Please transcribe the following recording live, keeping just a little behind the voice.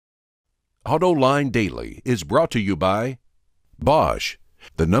AutoLine Daily is brought to you by Bosch.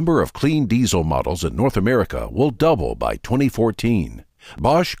 The number of clean diesel models in North America will double by 2014.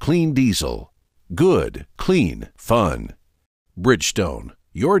 Bosch Clean Diesel. Good, clean, fun. Bridgestone.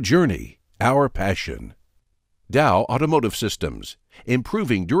 Your journey, our passion. Dow Automotive Systems.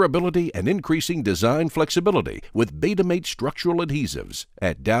 Improving durability and increasing design flexibility with Betamate structural adhesives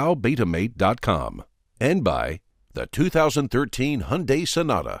at dowbetamate.com. And by the 2013 Hyundai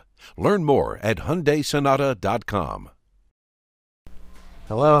Sonata. Learn more at HyundaiSonata.com.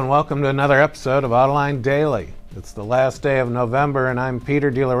 Hello and welcome to another episode of AutoLine Daily. It's the last day of November and I'm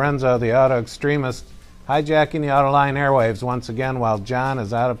Peter DiLorenzo, the auto extremist, hijacking the AutoLine airwaves once again while John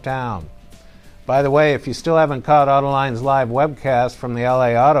is out of town. By the way, if you still haven't caught AutoLine's live webcast from the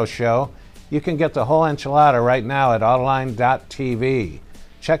LA Auto Show, you can get the whole enchilada right now at Autoline.tv.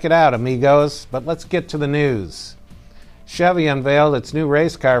 Check it out, amigos, but let's get to the news. Chevy unveiled its new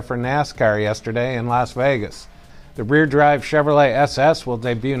race car for NASCAR yesterday in Las Vegas. The rear-drive Chevrolet SS will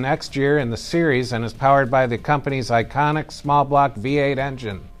debut next year in the series and is powered by the company's iconic small-block V8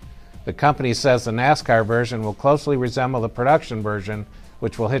 engine. The company says the NASCAR version will closely resemble the production version,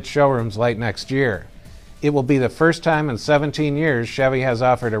 which will hit showrooms late next year. It will be the first time in 17 years Chevy has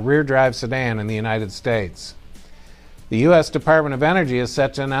offered a rear-drive sedan in the United States. The U.S. Department of Energy is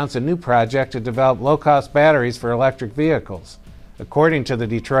set to announce a new project to develop low-cost batteries for electric vehicles. According to the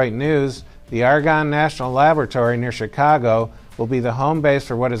Detroit News, the Argonne National Laboratory near Chicago will be the home base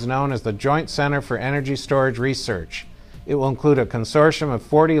for what is known as the Joint Center for Energy Storage Research. It will include a consortium of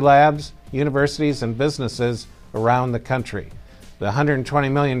 40 labs, universities, and businesses around the country. The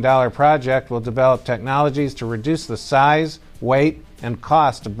 $120 million project will develop technologies to reduce the size, weight, and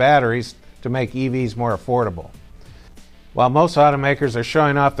cost of batteries to make EVs more affordable. While most automakers are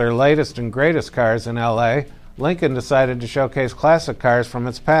showing off their latest and greatest cars in LA, Lincoln decided to showcase classic cars from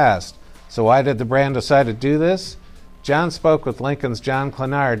its past. So why did the brand decide to do this? John spoke with Lincoln's John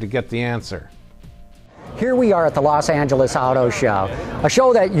Clenard to get the answer. Here we are at the Los Angeles Auto Show, a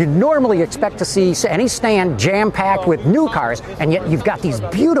show that you normally expect to see any stand jam-packed with new cars, and yet you've got these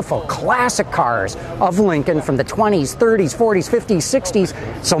beautiful classic cars of Lincoln from the 20s, 30s, 40s, 50s,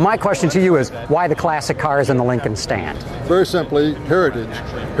 60s. So my question to you is, why the classic cars in the Lincoln stand? Very simply, heritage.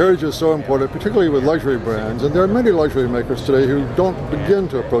 Heritage is so important, particularly with luxury brands, and there are many luxury makers today who don't begin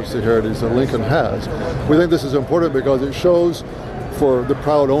to approach the heritage that Lincoln has. We think this is important because it shows for the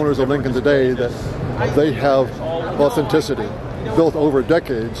proud owners of Lincoln today that they have authenticity built over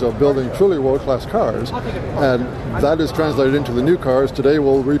decades of building truly world-class cars, and that is translated into the new cars. Today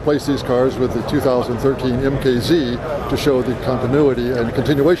we'll replace these cars with the 2013 MKZ to show the continuity and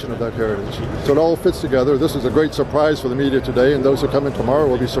continuation of that heritage. So it all fits together. This is a great surprise for the media today, and those who come in tomorrow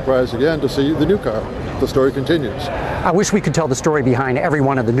will be surprised again to see the new car. The story continues. I wish we could tell the story behind every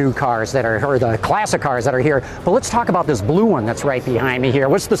one of the new cars that are, or the classic cars that are here, but let's talk about this blue one that's right behind me here.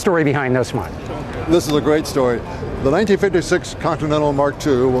 What's the story behind this one? This is a great story. The 1956 Continental Mark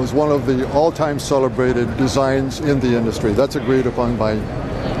II was one of the all-time celebrated designs in the industry. That's agreed upon by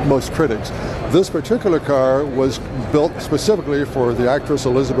most critics. This particular car was built specifically for the actress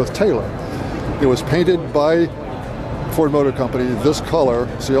Elizabeth Taylor. It was painted by Ford Motor Company this color.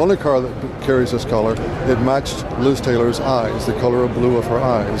 It's the only car that carries this color. It matched Liz Taylor's eyes, the color of blue of her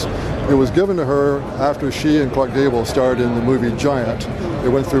eyes. It was given to her after she and Clark Gable starred in the movie Giant. It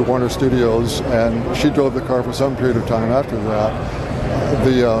went through Warner Studios, and she drove the car for some period of time after that.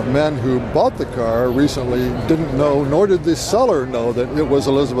 The man who bought the car recently didn't know, nor did the seller know, that it was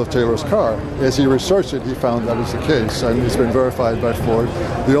Elizabeth Taylor's car. As he researched it, he found that is the case, and it's been verified by Ford.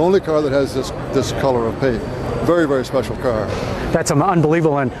 The only car that has this color of paint. Very, very special car. That's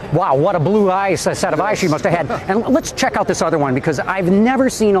unbelievable, and wow, what a blue set of eyes she must have had. And let's check out this other one, because I've never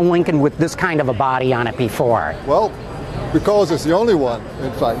seen a Lincoln with this kind of a body on it before. Well, because it's the only one,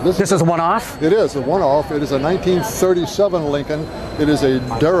 in fact. This is a one-off? It is a one-off. It is a 1937 Lincoln. It is a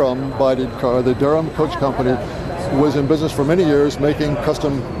Durham-bodied car. The Durham Coach Company was in business for many years making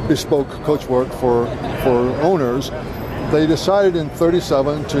custom bespoke coachwork for owners. They decided in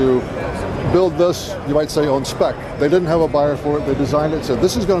 37 to build this, you might say, on spec. They didn't have a buyer for it. They designed it, said,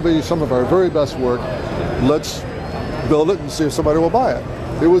 this is going to be some of our very best work. Let's build it and see if somebody will buy it.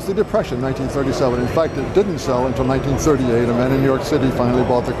 It was the Depression, 1937. In fact, it didn't sell until 1938. A man in New York City finally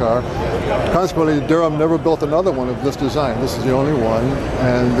bought the car. Consequently, Durham never built another one of this design. This is the only one.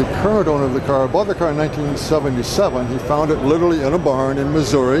 And the current owner of the car bought the car in 1977. He found it literally in a barn in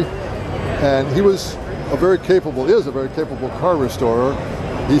Missouri. And he was is a very capable car restorer.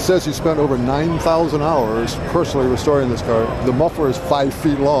 He says he spent over 9,000 hours personally restoring this car. The muffler is 5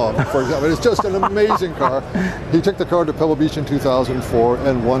 feet long, for example. It's just an amazing car. He took the car to Pebble Beach in 2004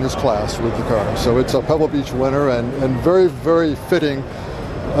 and won his class with the car. So it's a Pebble Beach winner and very, very fitting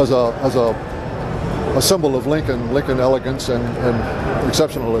as a symbol of Lincoln elegance and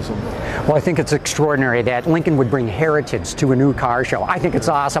exceptionalism. Well, I think it's extraordinary that Lincoln would bring heritage to a new car show. I think it's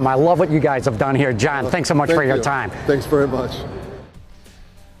awesome. I love what you guys have done here. John, thanks so much for your time. Thanks very much.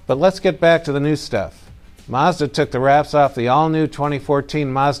 But let's get back to the new stuff. Mazda took the wraps off the all-new 2014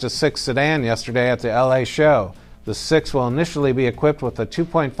 Mazda 6 sedan yesterday at the LA show. The 6 will initially be equipped with a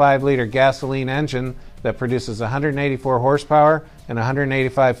 2.5-liter gasoline engine that produces 184 horsepower and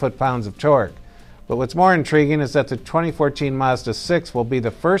 185 foot-pounds of torque. But what's more intriguing is that the 2014 Mazda 6 will be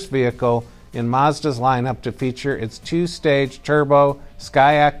the first vehicle in Mazda's lineup to feature its 2-stage turbo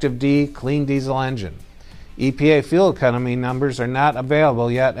Skyactiv-D clean diesel engine. EPA fuel economy numbers are not available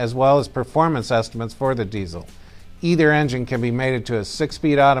yet, as well as performance estimates for the diesel. Either engine can be mated to a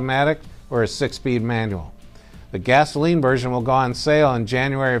 6-speed automatic or a 6-speed manual. The gasoline version will go on sale in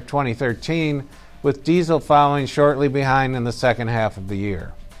January of 2013, with diesel following shortly behind in the second half of the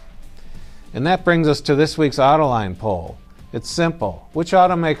year. And that brings us to this week's Autoline poll. It's simple. Which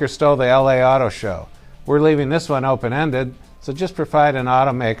automaker stole the LA Auto Show? We're leaving this one open-ended, so just provide an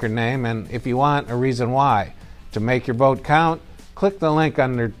automaker name and, if you want, a reason why. To make your vote count, click the link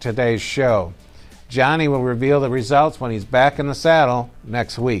under today's show. Johnny will reveal the results when he's back in the saddle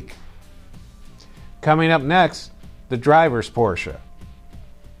next week. Coming up next, the driver's Porsche.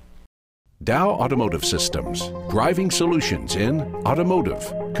 Dow Automotive Systems, driving solutions in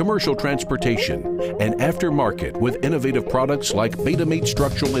automotive, commercial transportation, and aftermarket with innovative products like Betamate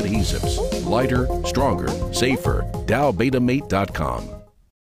structural adhesives. Lighter, stronger, safer. DowBetamate.com.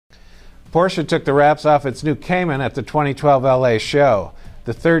 Porsche took the wraps off its new Cayman at the 2012 LA show.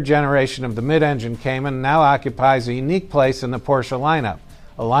 The third generation of the mid-engine Cayman now occupies a unique place in the Porsche lineup,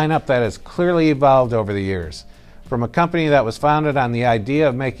 a lineup that has clearly evolved over the years. From a company that was founded on the idea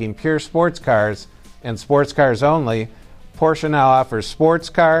of making pure sports cars and sports cars only, Porsche now offers sports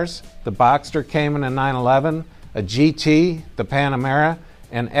cars, the Boxster Cayman and 911, a GT, the Panamera,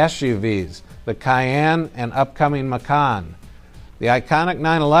 and SUVs, the Cayenne and upcoming Macan. The iconic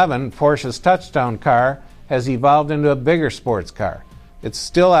 911, Porsche's touchstone car, has evolved into a bigger sports car. It's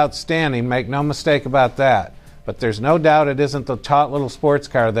still outstanding, make no mistake about that, but there's no doubt it isn't the taut little sports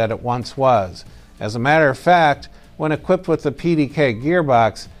car that it once was. As a matter of fact, when equipped with the PDK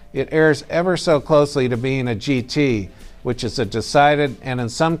gearbox, it errs ever so closely to being a GT, which is a decided and in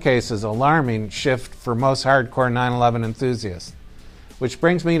some cases alarming shift for most hardcore 911 enthusiasts. Which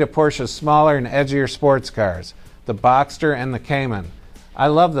brings me to Porsche's smaller and edgier sports cars, the Boxster and the Cayman. I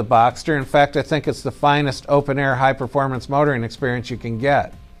love the Boxster. In fact, I think it's the finest open-air high-performance motoring experience you can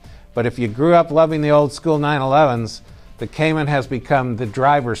get. But if you grew up loving the old-school 911s, the Cayman has become the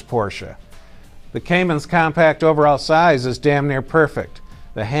driver's Porsche. The Cayman's compact overall size is damn near perfect.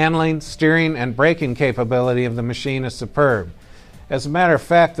 The handling, steering, and braking capability of the machine is superb. As a matter of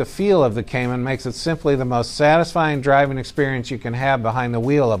fact, the feel of the Cayman makes it simply the most satisfying driving experience you can have behind the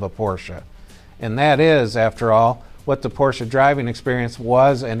wheel of a Porsche. And that is, after all, what the Porsche driving experience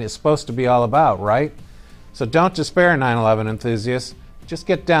was and is supposed to be all about, right? So don't despair, 911 enthusiasts. Just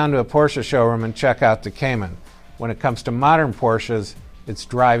get down to a Porsche showroom and check out the Cayman. When it comes to modern Porsches, it's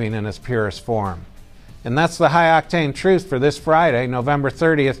driving in its purest form. And that's the high-octane truth for this Friday, November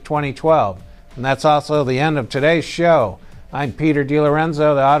 30th, 2012. And that's also the end of today's show. I'm Peter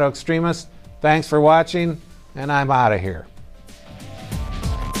DiLorenzo, the Auto Extremist. Thanks for watching, and I'm out of here.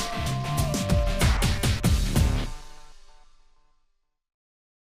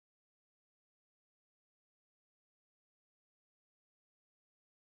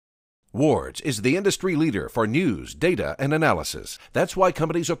 Wards is the industry leader for news, data, and analysis. That's why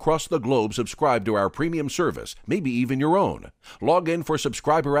companies across the globe subscribe to our premium service, maybe even your own. Log in for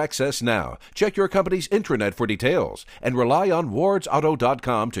subscriber access now. Check your company's intranet for details, and rely on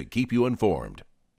wardsauto.com to keep you informed.